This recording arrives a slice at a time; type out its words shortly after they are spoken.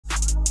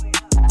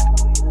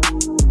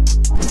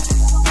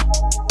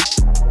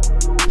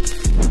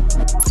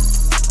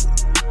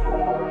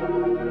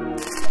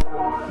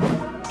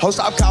Ho,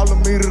 stop calling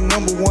me the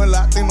 #1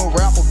 Latino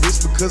rapper,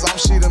 bitch, because I'm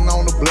shitting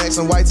on the blacks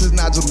and whites, it's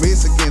not just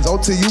Mexicans.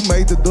 Until you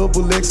made the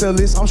XXL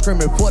list, I'm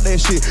screaming, fuck that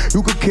shit.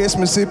 You could catch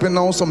me sipping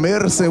on some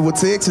medicine with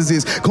Texas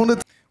is.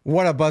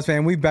 What up, Buzz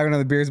fan? We back with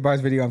another Beers Bars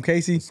video. I'm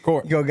Casey.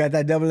 Yo, got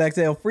that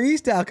XXL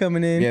freestyle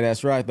coming in. Yeah,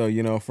 that's right, though.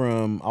 You know,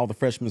 from all the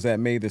freshmen that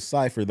made this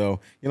Cypher, though.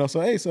 You know,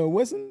 so hey, so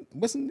wasn't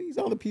these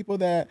all the people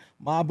that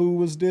MABU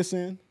was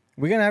dissing?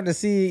 We're gonna have to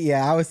see.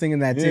 Yeah, I was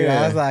thinking that too.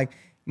 I was like,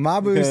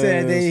 MABU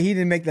said he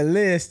didn't make the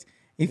list.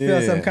 He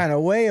felt some kind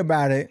of way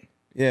about it.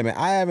 Yeah, man.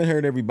 I haven't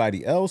heard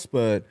everybody else,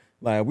 but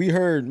like we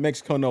heard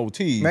Mexican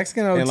OT.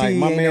 Mexican OT, and like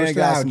my man no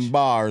got some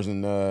bars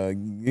and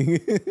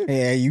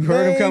yeah, you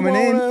heard him coming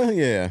in.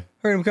 Yeah,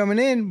 heard him coming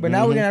in. But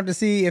now we're gonna have to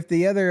see if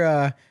the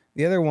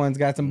other ones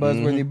got some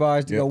buzzworthy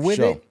bars to go with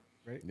it.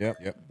 Right?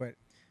 Yep. But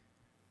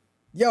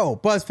yo,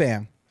 Buzz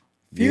fam,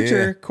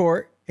 Future,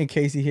 Court, and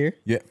Casey here.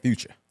 Yeah,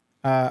 Future.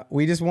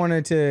 We just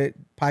wanted to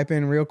pipe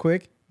in real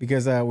quick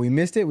because we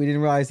missed it. We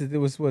didn't realize that it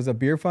was a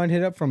beer fund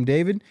hit up from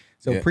David.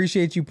 So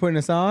appreciate you putting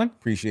us on.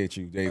 Appreciate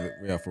you, David.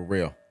 Yeah, for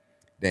real.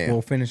 Damn.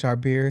 We'll finish our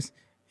beers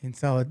in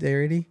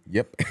solidarity.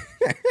 Yep.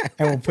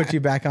 And we'll put you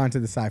back onto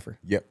the Cypher.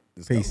 Yep.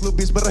 Peace. Little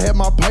bitch better have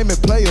my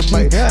payment player,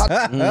 mate.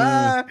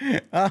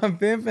 I'm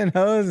pimping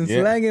hoes and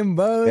slanging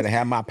bows. Better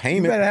have my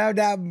payment. You better have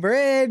that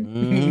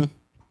bread.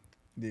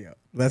 Yeah,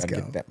 let's go.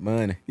 Get that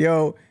money.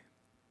 Yo,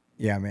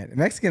 yeah, man.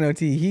 Mexican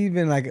OT, he's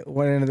been like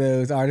one of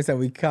those artists that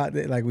we caught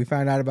that like we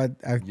found out about,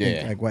 I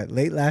think, like what,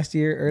 late last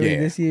year, early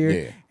this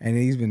year. And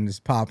he's been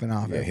just popping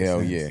off. Yeah,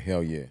 hell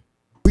yeah.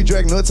 We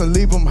drag nuts and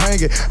leave them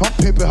hanging. I'm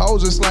pimping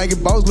hoes and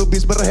slanging balls. Little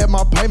bitch better have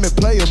my payment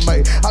player,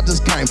 mate. I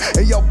just came,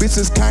 and yo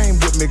bitches came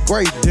with me.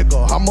 Great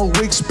digger, I'm a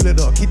wig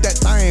splitter. Keep that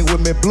thing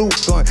with me. Blue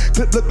gun,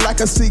 clip look like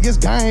a Seagulls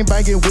gang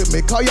banging with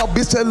me. Call y'all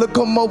bitch, tell her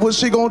come over.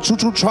 She gon'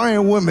 choo-choo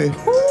train with me.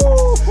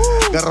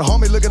 Got a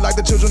homie looking like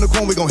the children of the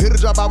corn. We gon' hit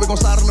a drop out, we gon'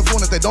 slide on the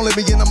phone. If they don't let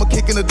me in, I'ma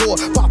kick in the door.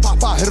 Pop,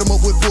 hit him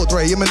up with full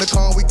tray. I'm in the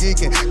con, we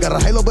geeking. Got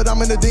a halo, but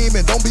I'm in the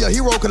demon. Don't be a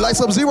hero, cause like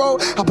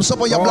Sub-Zero. I push up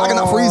on your block and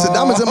I freeze it.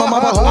 Diamonds in my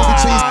mouth, I hold the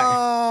cheese.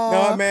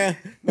 Know what, man?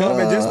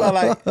 Just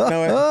like,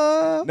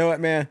 know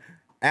what, man?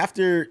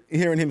 After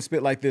hearing him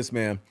spit like this,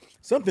 man,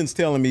 something's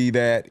telling me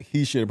that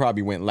he should have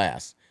probably went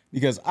last.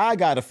 Because I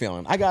got a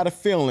feeling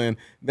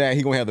that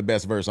he gonna have the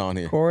best verse on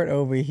here. Court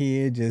over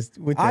here just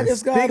with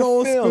this big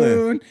old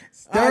spoon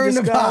stirring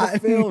the pot.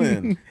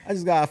 I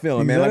just got a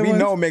feeling, man. Let me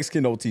know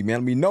Mexican OT, man.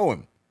 Let me know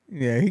him.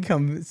 Yeah, he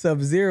come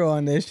Sub-Zero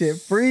on that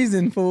shit,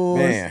 freezing fools.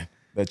 Man.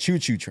 The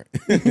choo-choo train.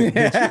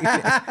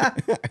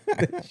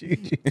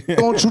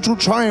 Don't choo-choo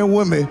train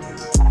with me.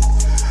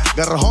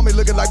 Got a homie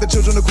looking like the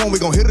children of the corn.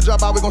 We gon' hit a drop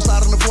out, we gon'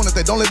 slide on the phone. If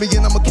they don't let me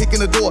in, I'ma kick in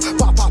the door.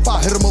 Pop,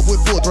 hit him up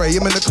with full tray.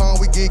 I'm in the con,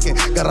 we geeking.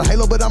 Got a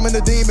halo, but I'm in the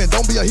demon.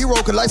 Don't be a hero,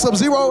 cause like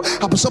Sub-Zero.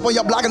 I push up on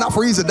your block and I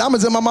freeze it.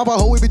 Diamonds in my mouth, I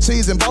hope we be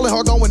cheesing. Ballin'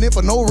 hard going in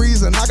for no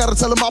reason. I gotta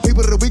tell my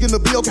people that we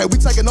gonna be okay. We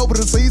taking over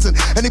the season.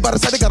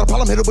 Anybody say they got a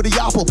problem, hit it with the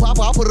apple.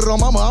 Papa, I put it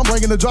on mama, I'm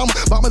bringing the drama.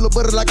 Bombing little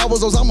butter like I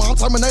was Osama. I'm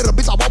Terminator,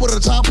 bitch, I walk with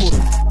a chopper.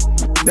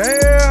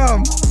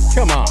 Damn.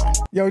 Come on.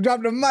 Yo,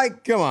 drop the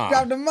mic. Come on.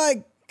 Drop the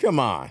mic.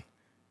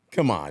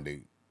 Come on,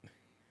 dude.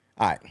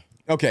 All right.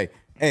 Okay.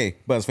 Hey,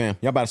 Buzz fam,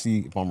 y'all about to see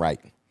if I'm right.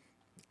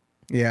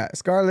 Yeah,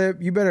 Scarlett,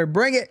 you better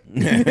bring it.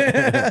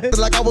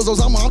 Like I was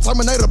Osama, I'm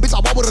Terminator, bitch, I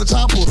walk with a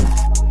chopper.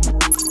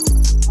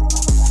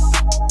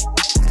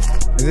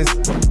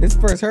 Is this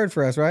first heard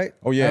for us, right?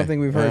 Oh, yeah. I don't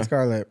think we've heard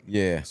Scarlett.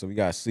 Yeah, so we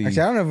got to see.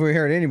 Actually, I don't know if we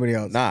heard anybody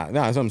else. Nah,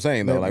 that's what I'm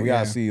saying, though. Like, we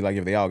got to see like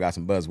if they all got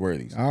some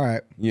buzzworthies. All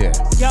right. Yeah.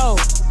 Yo.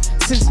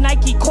 Since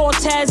Nike,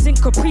 Cortez, and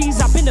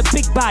Capri's, I've been a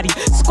big body.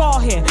 Scar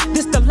hair,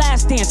 this the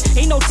last dance.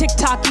 Ain't no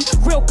tick-tocky,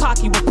 real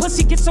cocky. When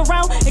pussy gets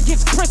around, it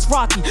gets Chris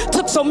Rocky.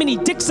 Took so many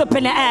dicks up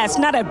in the ass,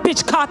 now that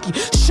bitch cocky.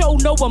 Show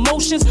no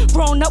emotions,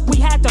 growing up we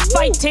had to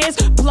fight tears.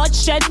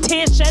 Bloodshed,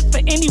 tears shed for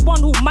anyone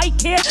who might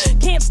care.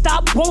 Can't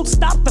stop, won't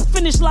stop, the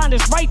finish line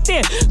is right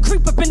there.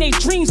 Creep up in their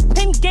dreams,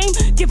 pin game,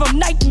 give them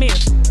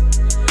nightmares.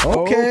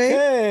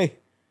 Okay.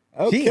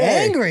 She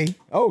angry.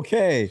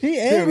 Okay. She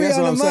angry. Dude, that's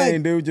on what I'm the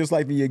saying, dude. Just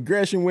like the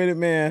aggression with it,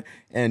 man.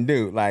 And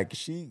dude, like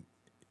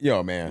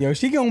man. Yo,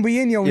 she gonna be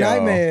in your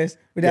nightmares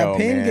with that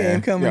pin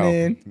game coming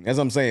in. That's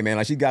what I'm saying, man.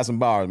 Like she got some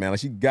bars, man. Like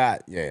she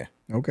got,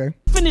 Okay.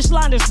 Finish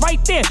line is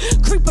right there.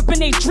 Creep up in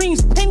their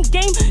dreams, pin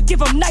game, give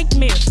them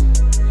nightmares.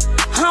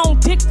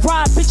 Hound dick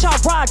ride, bitch, I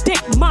ride dick.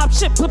 Mob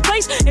shit, put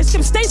place and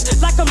skip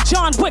states like I'm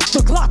John Wick. The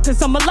Glock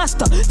is a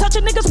molester.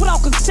 Touching niggas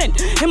without consent.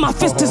 And my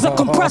fist is a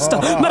compressor.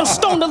 Metal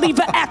stone to leave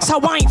an axe.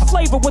 How I ain't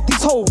flavor with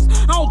these hoes.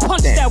 I don't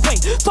punch that way.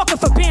 Fucking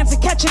for bands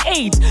and catching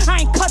AIDS. I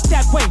ain't cut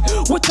that way.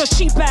 With your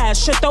cheap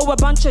ass. Should throw a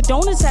bunch of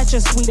donuts at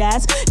your sweet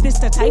ass. This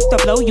the type to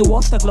blow you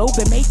off the globe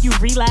and make you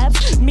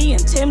relapse. Me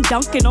and Tim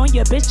dunking on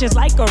your bitches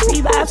like a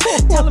relapse.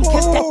 Tell him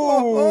kiss that.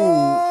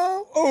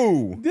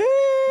 Oh, damn.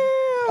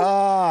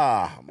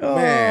 Ah,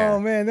 man. Oh,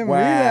 man, them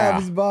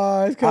relapse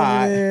bars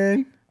coming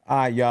in. All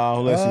right,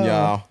 y'all.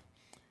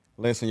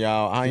 Listen,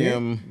 y'all. I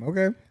am.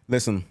 Okay.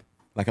 Listen,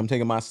 like I'm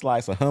taking my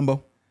slice of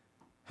humble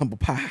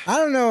pie. I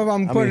don't know if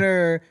I'm putting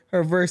her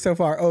verse so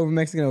far over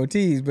Mexican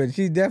OTs, but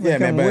she's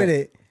definitely coming with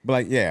it. But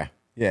like, yeah,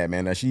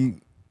 man.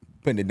 She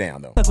putting it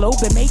down though. The globe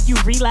and make you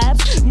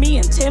relapse. Me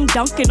and Tim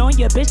dunking on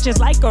your bitch just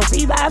like a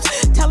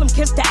relapse. Tell them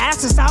kiss the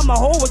ass inside my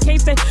hole in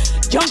case they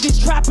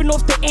youngest trapping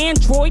off the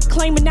Android,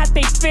 claiming that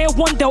they fair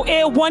one, they'll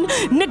air one.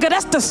 Nigga,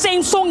 that's the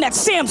same song that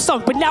Sam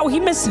sung, but now he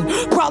missing.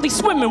 Probably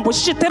swimming with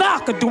shit that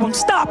I could do. I'm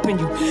stopping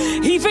you.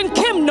 Even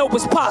Kim know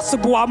it's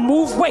possible. I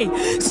move weight,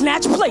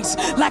 snatch place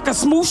like a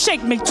smooth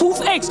shake, make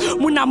toothaches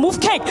when I move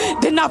cake.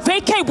 Then I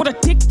vacate with a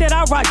dick that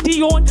I ride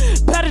D on.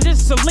 Better than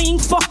Celine,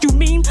 fuck you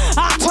mean?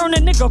 I turn a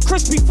nigga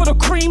crispy for the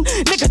cream.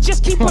 Nigga,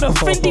 just keep it a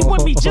Fendi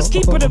with me, just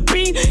keep it a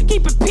B,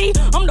 keep it P.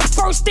 I'm the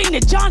first thing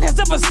that John has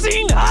ever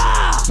seen.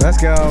 Ah! Let's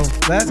go.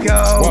 Let's go.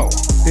 Whoa.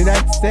 Dude,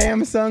 that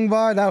Samsung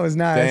bar, that was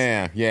nice.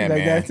 Damn, yeah, like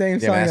man. that same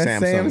song, yeah,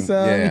 that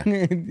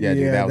Samsung. Yeah,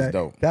 dude, that was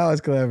dope. That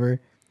was clever.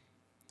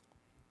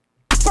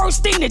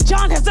 First thing that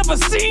John has ever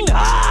seen.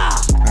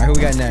 Ah! All right, who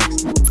we got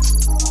next?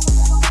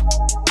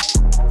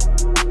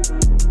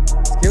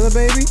 Skilla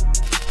Baby?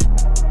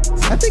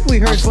 I think we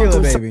heard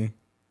Skilla Baby.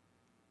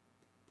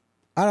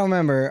 I don't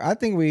remember. I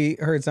think we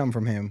heard something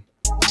from him.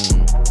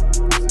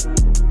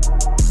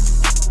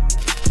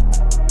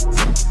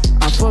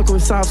 Fuck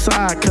with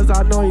Southside, cause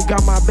I know you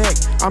got my back.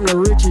 I'm the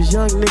richest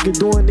young nigga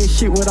doing this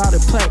shit without a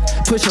plaque.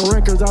 Pushing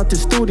records out the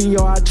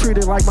studio, I treat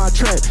it like my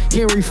trap.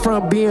 Henry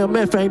from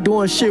BMF ain't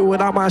doing shit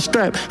without my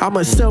strap. I'm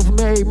a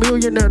self-made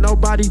millionaire,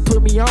 nobody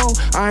put me on.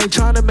 I ain't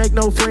trying to make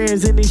no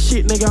friends in this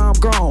shit, nigga, I'm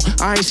grown.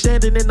 I ain't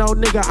standing in no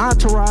nigga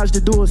entourage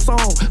to do a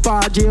song.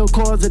 5 jail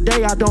calls a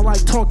day, I don't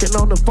like talking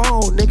on the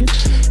phone, nigga.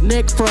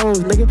 Neck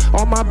froze, nigga.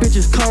 All my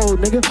bitches cold,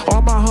 nigga.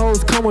 All my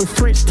hoes come with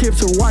French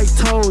tips and white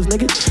toes,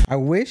 nigga. I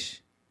wish.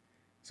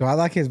 So I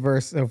like his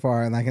verse so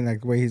far, and like in the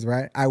way he's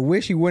right. I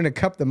wish he wouldn't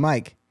have cupped the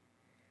mic.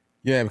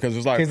 Yeah, because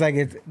it's like it's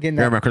getting.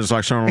 Yeah, because it's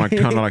like something like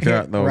kind of like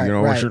that though. Right, you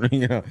know,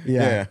 right.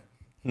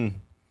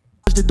 yeah.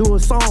 To do a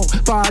song,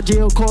 5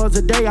 jail calls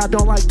a day. I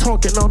don't like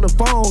talking on the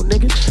phone,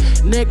 nigga.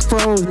 Neck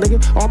froze, nigga.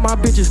 All my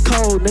bitches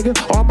cold, nigga.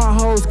 All my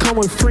hoes come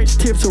with French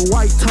tips and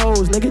white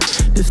toes, nigga.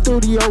 The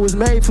studio was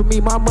made for me,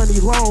 my money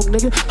long,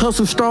 nigga.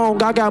 Hustle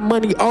strong, I got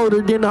money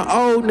older than the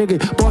old nigga.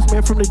 Boss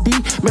man from the D,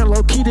 man,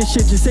 low key, this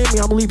shit just hit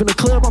me. I'm leaving the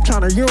club, I'm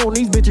trying to euro.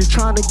 These bitches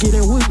trying to get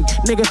in with me,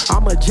 nigga.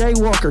 I'm a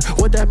jaywalker.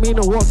 What that mean,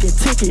 a walking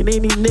ticket?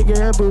 Any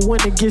nigga ever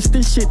went against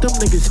this shit, them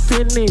niggas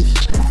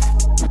finished.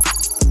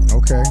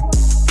 Okay.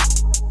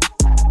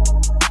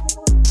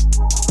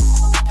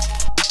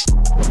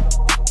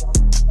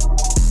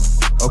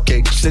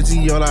 Okay,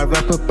 Slizzy, all I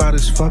rap about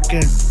is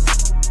fucking.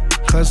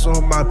 Cause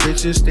all my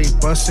bitches, they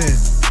bustin'.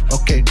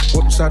 Okay,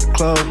 walk inside the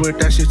club with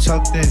that shit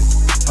tucked in.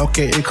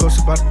 Okay, it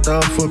costs about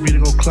 $1 for me to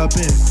go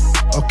clubbing.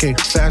 Okay,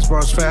 fast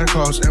bars, fast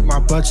cars, and my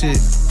budget.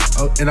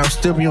 Oh, and I'll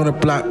still be on the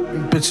block,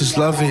 bitches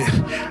love it.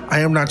 I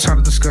am not trying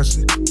to discuss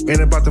it.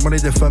 Ain't about the money,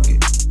 they fuck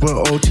it.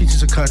 But old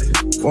teachers are cutting.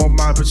 All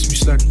my bitches be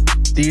studying.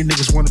 These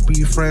niggas wanna be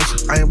your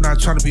friends. I am not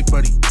trying to be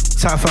buddy.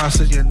 Top 5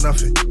 says you're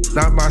nothing.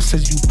 Not my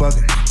says you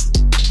bugging.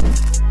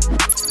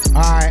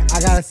 All right,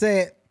 I gotta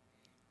say it.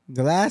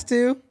 The last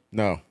two,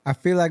 No. I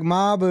feel like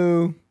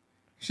MABU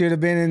should have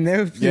been in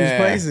those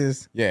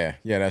places. Yeah,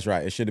 that's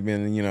right. It should have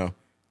been, you know,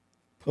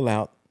 pull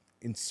out,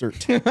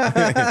 insert, insert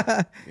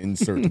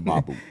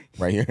MABU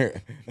right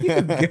here.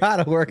 You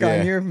gotta work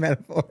on your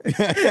metaphors.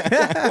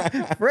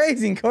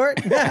 Phrasing,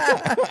 Court.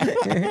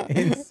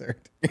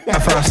 Insert.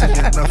 Top 5 says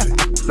you're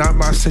nothing. Not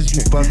my says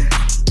you bugging.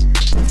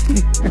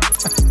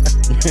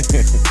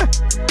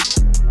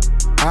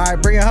 All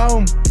right, bring it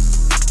home.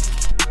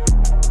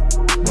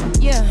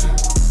 Yeah.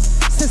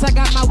 Since I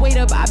got my weight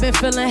up, I've been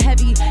feeling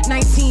heavy.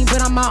 19,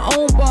 but I'm my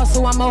own boss,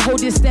 so I'ma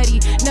hold it steady.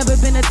 Never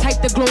been a type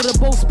to glow the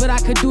boast, but I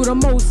could do the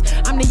most.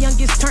 I'm the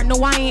youngest turned,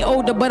 no, I ain't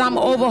older, but I'm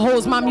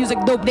overhoes. My music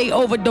dope, they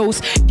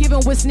overdose.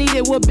 Giving what's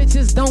needed, what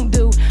bitches don't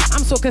do.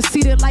 I'm so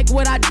conceited, like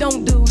what I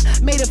don't do.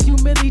 Made a few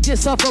milli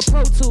just off of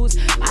Pro Tools.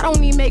 I don't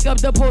need makeup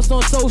to post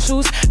on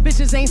socials.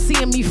 Bitches ain't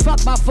seeing me,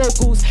 fuck my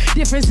focals.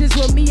 Difference is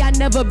with me, I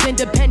never been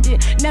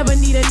dependent. Never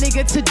need a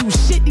nigga to do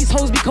shit, these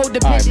hoes be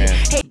codependent. All right,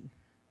 man. Hey.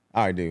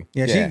 All right, dude.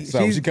 Yeah,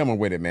 she's coming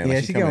with it, man. Yeah,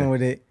 like, she coming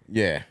with it.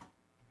 Yeah.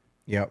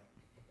 Yep.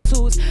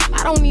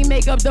 I don't need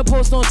makeup to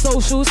post on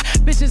socials.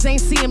 Bitches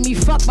ain't seeing me,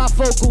 fuck my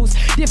focals.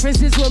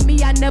 Difference is with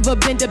me, I never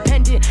been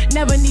dependent.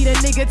 Never need a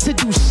nigga to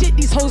do shit,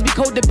 these hoes be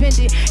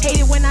codependent. Hate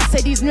it when I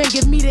say these men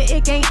give me the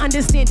ick, ain't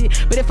understand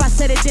it. But if I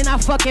said it, then I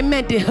fucking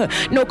meant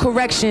it. No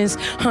corrections,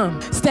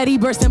 Steady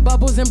bursting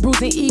bubbles and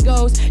bruising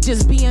egos.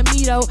 Just being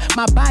me though,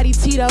 my body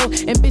Tito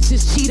and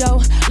bitches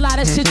Cheeto. Lot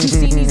of shit you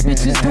seen these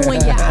bitches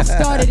doing, yeah, I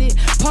started it.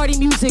 Party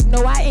music,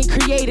 no, I ain't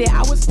created.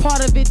 I was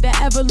part of it, the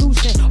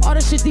evolution. All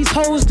the shit these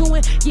hoes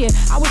doing, yeah,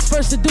 I was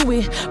first to do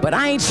it, but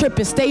I ain't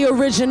tripping. Stay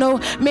original,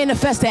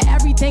 manifested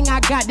everything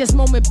I got. This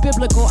moment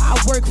biblical, I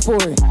work for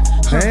it.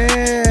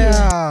 Damn.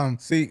 Yeah.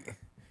 See,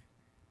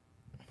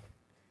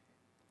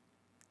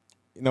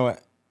 you know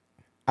what?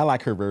 I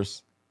like her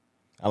verse.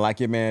 I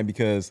like it, man,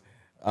 because,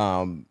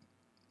 you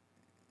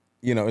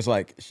know, it's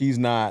like she's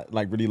not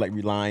like really like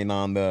relying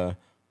on the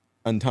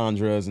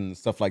entendres and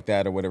stuff like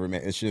that or whatever,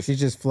 man. It's just she's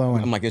just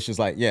flowing. I'm like, it's just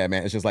like, yeah,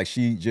 man. It's just like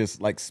she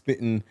just like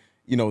spitting,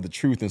 you know, the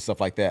truth and stuff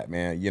like that,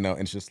 man. You know,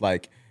 and it's just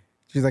like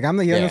She's like, I'm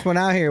the youngest one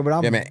out here, but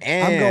I'm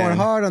going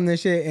hard on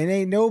this shit, and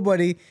ain't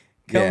nobody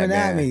coming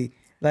at me.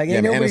 Like,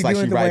 ain't nobody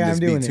doing it the way I'm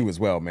doing it. Too as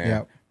well, man.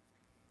 Yep.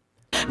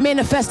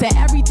 Manifested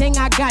everything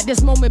I got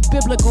this moment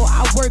biblical.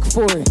 I work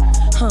for it.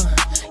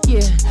 Yeah.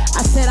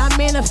 I said I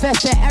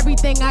manifested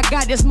everything I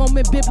got this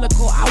moment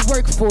biblical. I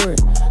work for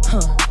it.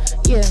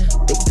 Yeah.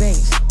 Big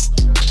bangs.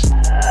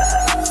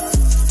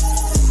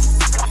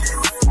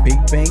 Big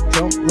bank,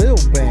 jump, little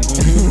bank.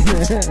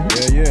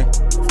 Yeah.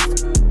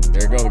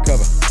 There go the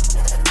cover.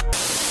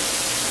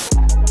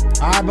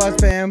 All right, Buzz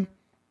fam.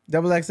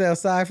 XXL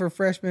Cypher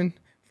freshman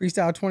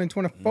freestyle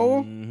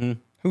 2024.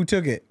 Who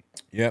took it?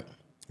 Yep.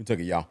 Who took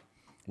it, y'all?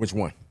 Which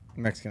one?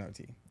 Mexican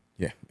OT.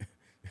 Yeah.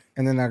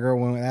 And then that girl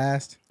went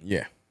last.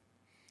 Yeah.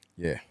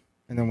 And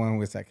then one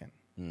was second.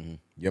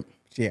 Yep.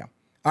 Yeah.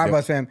 All right,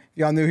 Buzz fam. If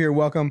y'all new here,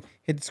 welcome.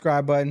 Hit the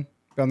subscribe button.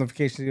 Bell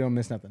notifications so you don't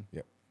miss nothing.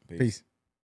 Yep. Peace.